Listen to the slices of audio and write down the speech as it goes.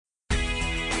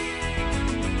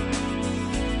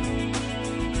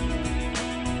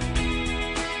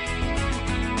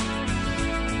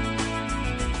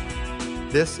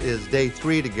This is day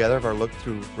 3 together of our look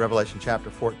through Revelation chapter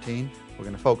 14. We're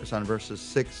going to focus on verses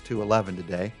 6 to 11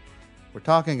 today. We're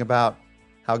talking about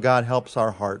how God helps our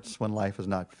hearts when life is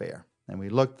not fair. And we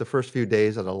looked the first few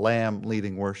days at a lamb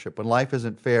leading worship. When life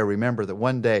isn't fair, remember that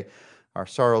one day our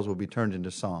sorrows will be turned into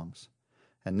songs.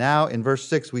 And now in verse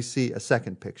 6 we see a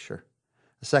second picture,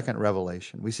 a second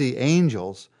revelation. We see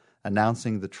angels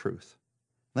announcing the truth.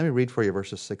 Let me read for you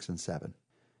verses 6 and 7.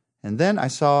 And then I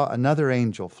saw another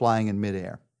angel flying in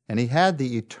midair, and he had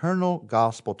the eternal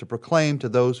gospel to proclaim to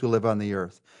those who live on the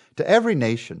earth, to every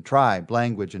nation, tribe,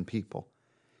 language, and people.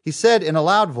 He said in a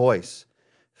loud voice,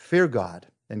 "Fear God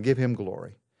and give him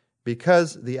glory,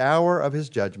 because the hour of his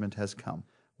judgment has come.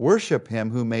 Worship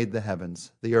him who made the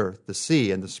heavens, the earth, the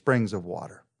sea, and the springs of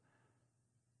water."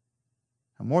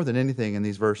 Now, more than anything in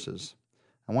these verses,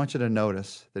 I want you to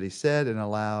notice that he said in a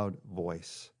loud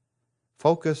voice.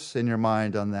 Focus in your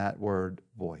mind on that word,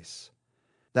 voice.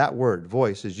 That word,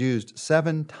 voice, is used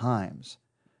 7 times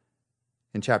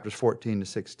in chapters 14 to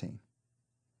 16.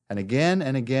 And again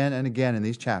and again and again in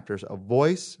these chapters, a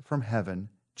voice from heaven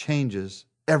changes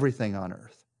everything on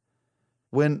earth.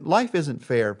 When life isn't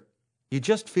fair, you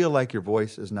just feel like your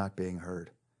voice is not being heard.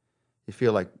 You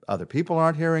feel like other people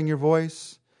aren't hearing your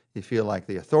voice. You feel like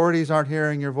the authorities aren't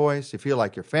hearing your voice. You feel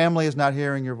like your family is not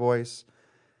hearing your voice.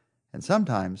 And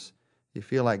sometimes you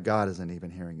feel like God isn't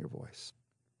even hearing your voice.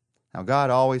 Now, God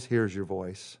always hears your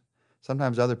voice.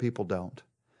 Sometimes other people don't.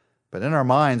 But in our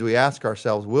minds, we ask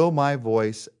ourselves, will my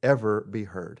voice ever be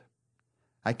heard?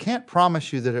 I can't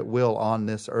promise you that it will on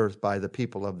this earth by the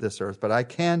people of this earth, but I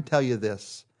can tell you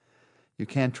this. You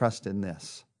can trust in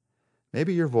this.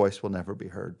 Maybe your voice will never be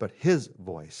heard, but his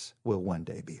voice will one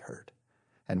day be heard.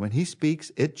 And when he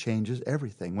speaks, it changes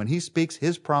everything. When he speaks,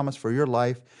 his promise for your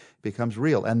life becomes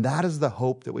real. And that is the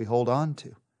hope that we hold on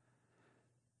to.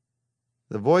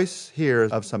 The voice here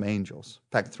is of some angels.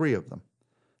 In fact, 3 of them.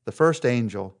 The first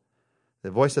angel,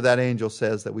 the voice of that angel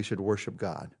says that we should worship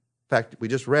God. In fact, we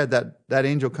just read that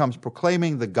angel comes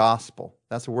proclaiming the gospel.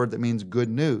 That's a word that means good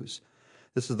news.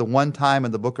 This is the one time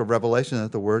in the book of Revelation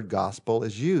that the word gospel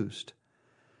is used.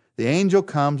 The angel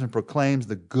comes and proclaims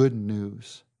the good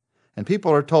news. And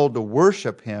people are told to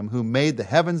worship him who made the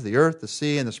heavens, the earth, the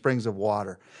sea, and the springs of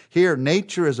water. Here,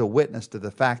 nature is a witness to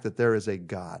the fact that there is a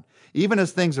God. Even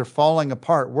as things are falling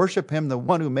apart, worship him, the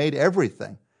one who made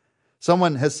everything.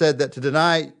 Someone has said that to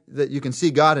deny that you can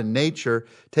see God in nature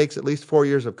takes at least 4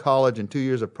 years of college and 2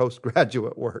 years of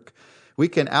postgraduate work. We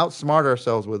can outsmart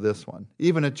ourselves with this one.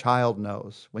 Even a child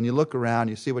knows. When you look around,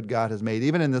 you see what God has made.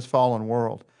 Even in this fallen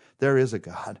world, there is a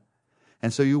God.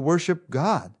 And so you worship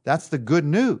God. That's the good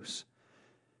news.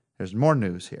 There's more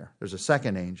news here. There's a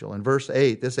second angel. In verse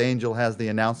 8, this angel has the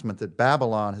announcement that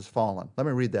Babylon has fallen. Let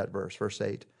me read that verse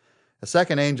 8. A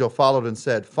second angel followed and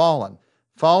said, "Fallen,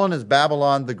 fallen is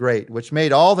Babylon the Great, which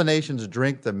made all the nations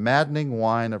drink the maddening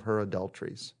wine of her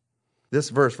adulteries."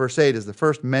 This verse 8, is the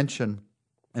first mention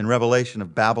in Revelation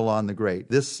of Babylon the Great.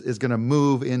 This is going to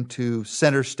move into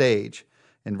center stage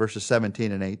in verses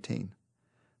 17 and 18.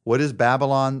 What is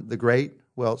Babylon the Great?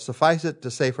 Well, suffice it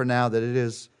to say for now that it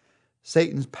is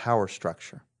Satan's power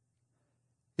structure.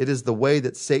 It is the way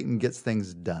that Satan gets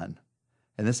things done.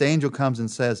 And this angel comes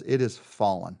and says, it is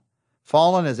fallen.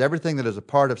 Fallen is everything that is a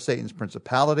part of Satan's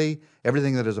principality,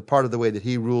 everything that is a part of the way that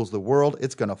he rules the world.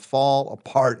 It's going to fall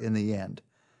apart in the end.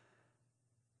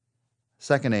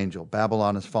 Second angel,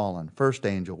 Babylon is fallen. First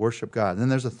angel, worship God. And then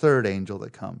there's a third angel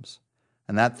that comes.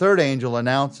 And that third angel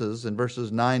announces in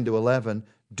verses 9 to 11,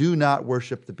 do not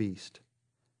worship the beast.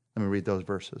 Let me read those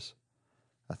verses.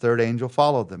 A third angel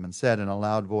followed them and said in a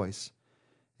loud voice,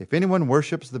 "If anyone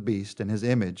worships the beast and his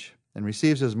image and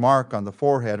receives his mark on the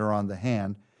forehead or on the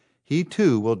hand, he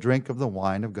too will drink of the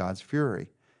wine of God's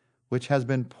fury, which has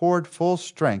been poured full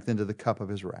strength into the cup of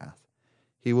his wrath.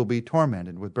 He will be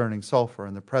tormented with burning sulfur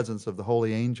in the presence of the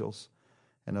holy angels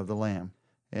and of the Lamb.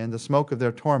 And the smoke of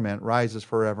their torment rises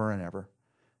forever and ever.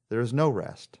 There is no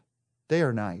rest, day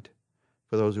or night,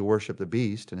 for those who worship the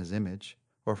beast and his image,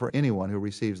 or for anyone who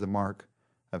receives the mark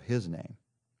of his name."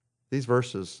 These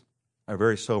verses are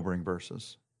very sobering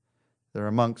verses. They're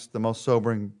amongst the most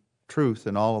sobering truth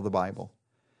in all of the Bible.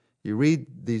 You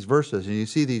read these verses and you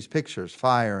see these pictures,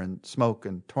 fire and smoke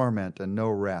and torment and no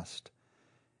rest.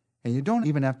 And you don't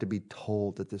even have to be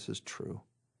told that this is true.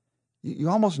 You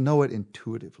almost know it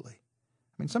intuitively.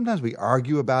 I mean, sometimes we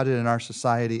argue about it in our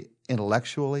society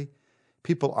intellectually.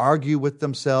 People argue with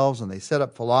themselves and they set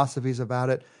up philosophies about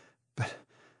it. But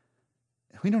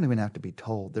we don't even have to be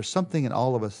told. There's something in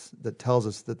all of us that tells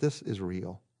us that this is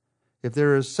real. If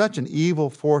there is such an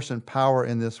evil force and power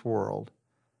in this world,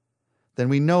 then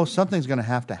we know something's going to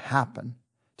have to happen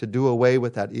to do away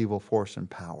with that evil force and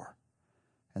power.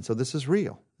 And so this is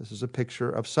real. This is a picture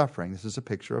of suffering. This is a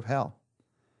picture of hell.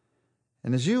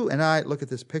 And as you and I look at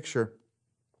this picture,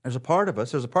 there's a part of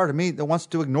us, there's a part of me that wants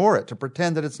to ignore it, to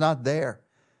pretend that it's not there.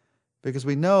 Because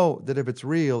we know that if it's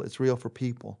real for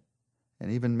people,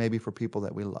 and even maybe for people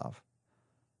that we love.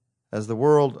 As the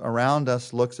world around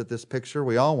us looks at this picture,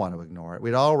 we all want to ignore it.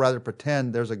 We'd all rather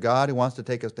pretend there's a God who wants to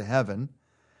take us to heaven,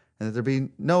 and that there be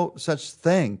no such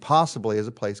thing possibly as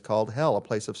a place called hell, a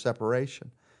place of separation.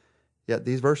 Yet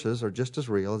these verses are just as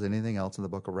real as anything else in the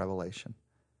book of Revelation.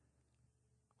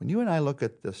 When you and I look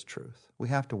at this truth, we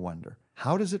have to wonder,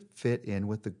 how does it fit in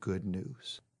with the good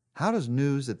news? How does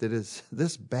news that is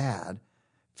this bad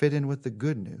fit in with the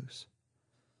good news?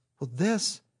 Well,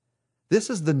 this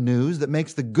is the news that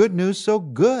makes the good news so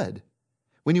good.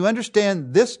 When you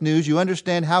understand this news, you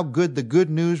understand how good the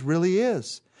good news really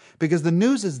is. Because the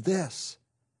news is this.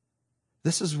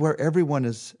 This is where everyone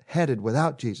is headed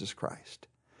without Jesus Christ.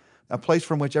 A place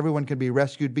from which everyone can be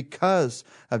rescued because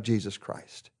of Jesus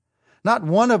Christ. Not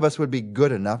one of us would be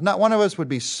good enough, not one of us would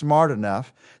be smart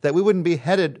enough that we wouldn't be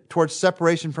headed towards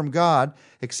separation from God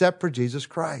except for Jesus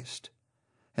Christ.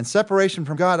 And separation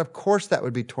from God, of course that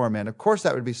would be torment. Of course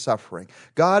that would be suffering.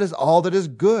 God is all that is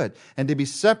good. And to be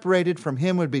separated from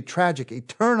Him would be tragic,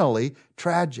 eternally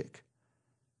tragic.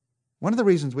 One of the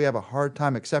reasons we have a hard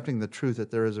time accepting the truth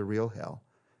that there is a real hell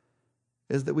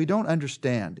is that we don't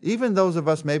understand, even those of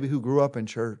us maybe who grew up in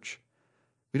church,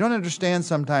 we don't understand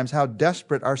sometimes how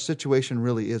desperate our situation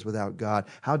really is without God,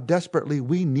 how desperately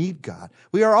we need God.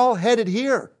 We are all headed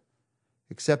here,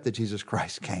 except that Jesus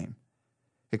Christ came.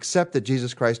 Except that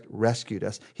Jesus Christ rescued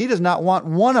us. He does not want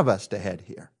one of us to head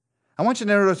here. I want you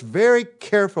to notice very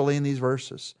carefully in these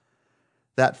verses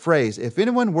that phrase, if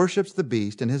anyone worships the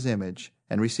beast in his image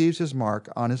and receives his mark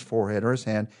on his forehead or his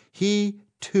hand, he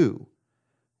too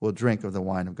will drink of the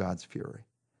wine of God's fury.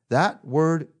 That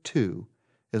word too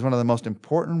is one of the most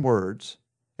important words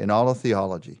in all of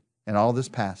theology, in all of this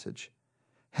passage.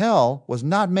 Hell was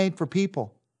not made for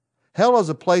people. Hell is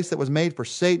a place that was made for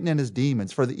Satan and his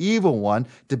demons, for the evil one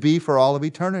to be for all of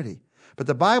eternity. But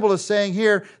the Bible is saying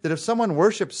here that if someone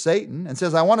worships Satan and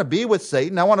says, I want to be with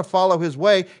Satan, I want to follow his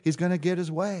way, he's going to get his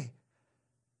way.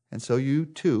 And so you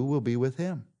too will be with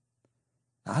him.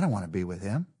 I don't want to be with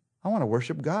him. I want to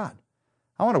worship God.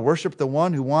 I want to worship the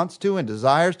one who wants to and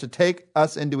desires to take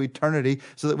us into eternity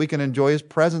so that we can enjoy his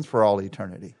presence for all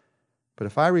eternity. But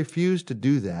if I refuse to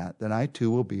do that, then I too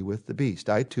will be with the beast.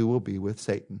 I too will be with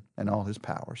Satan and all his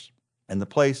powers. And the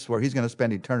place where he's going to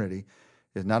spend eternity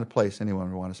is not a place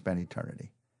anyone would want to spend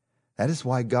eternity. That is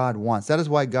why God wants. That is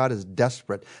why God is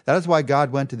desperate. That is why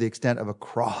God went to the extent of a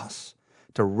cross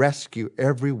to rescue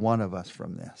every one of us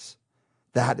from this.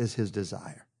 That is his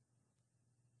desire.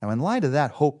 Now, in light of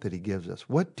that hope that he gives us,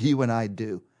 what do you and I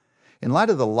do? In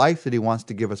light of the life that he wants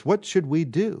to give us, what should we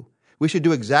do? We should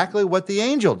do exactly what the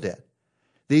angel did.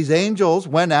 These angels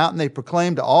went out and they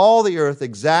proclaimed to all the earth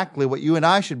exactly what you and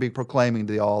I should be proclaiming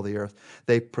to all the earth.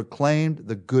 They proclaimed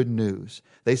the good news.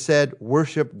 They said,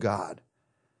 worship God.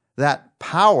 That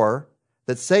power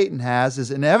that Satan has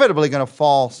is inevitably going to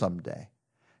fall someday.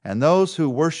 And those who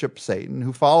worship Satan,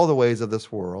 who follow the ways of this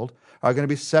world, are going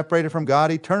to be separated from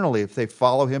God eternally if they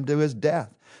follow him to his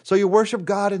death. So you worship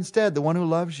God instead, the one who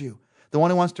loves you, the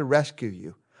one who wants to rescue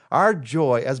you. Our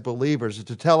joy as believers is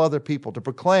to tell other people, to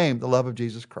proclaim the love of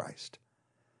Jesus Christ.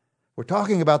 We're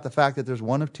talking about the fact that there's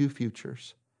one of two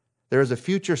futures. There is a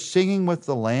future singing with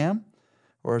the Lamb,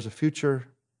 or is a future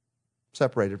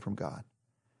separated from God.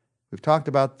 We've talked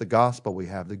about the gospel we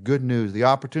have, the good news, the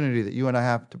opportunity that you and I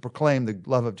have to proclaim the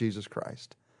love of Jesus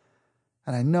Christ.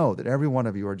 And I know that every one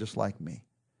of you are just like me.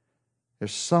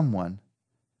 There's someone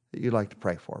that you'd like to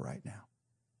pray for right now.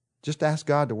 Just ask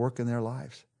God to work in their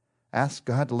lives. Ask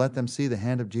God to let them see the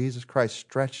hand of Jesus Christ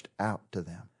stretched out to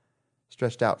them.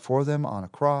 Stretched out for them on a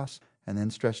cross, and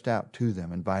then stretched out to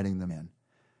them, inviting them in.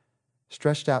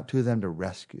 Stretched out to them to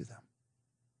rescue them.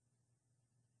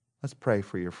 Let's pray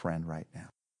for your friend right now.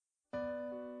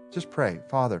 Just pray,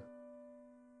 Father,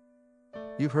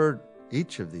 you've heard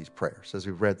each of these prayers as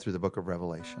we've read through the book of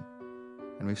Revelation.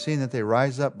 And we've seen that they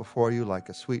rise up before you like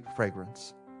a sweet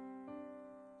fragrance.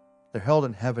 They're held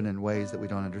in heaven in ways that we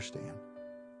don't understand.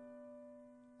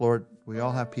 Lord, we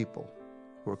all have people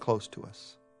who are close to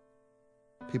us.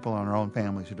 People in our own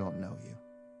families who don't know you.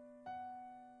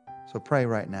 So pray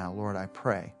right now, Lord, I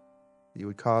pray that you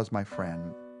would cause my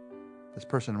friend, this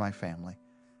person in my family,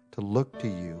 to look to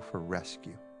you for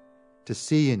rescue, to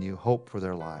see in you hope for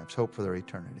their lives, hope for their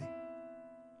eternity.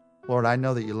 Lord, I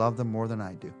know that you love them more than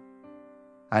I do.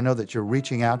 I know that you're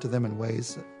reaching out to them in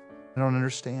ways that I don't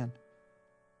understand.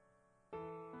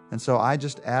 And so I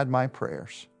just add my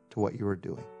prayers to what you are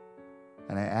doing.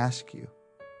 And I ask you,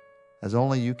 as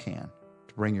only you can,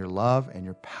 to bring your love and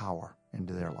your power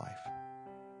into their life.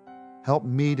 Help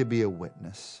me to be a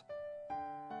witness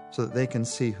so that they can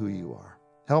see who you are.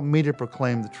 Help me to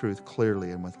proclaim the truth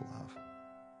clearly and with love.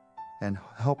 And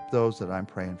help those that I'm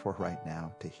praying for right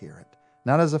now to hear it.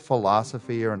 Not as a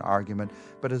philosophy or an argument,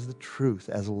 but as the truth,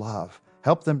 as love.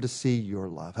 Help them to see your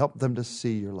love. Help them to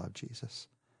see your love, Jesus.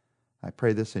 I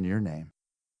pray this in your name.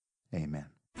 Amen.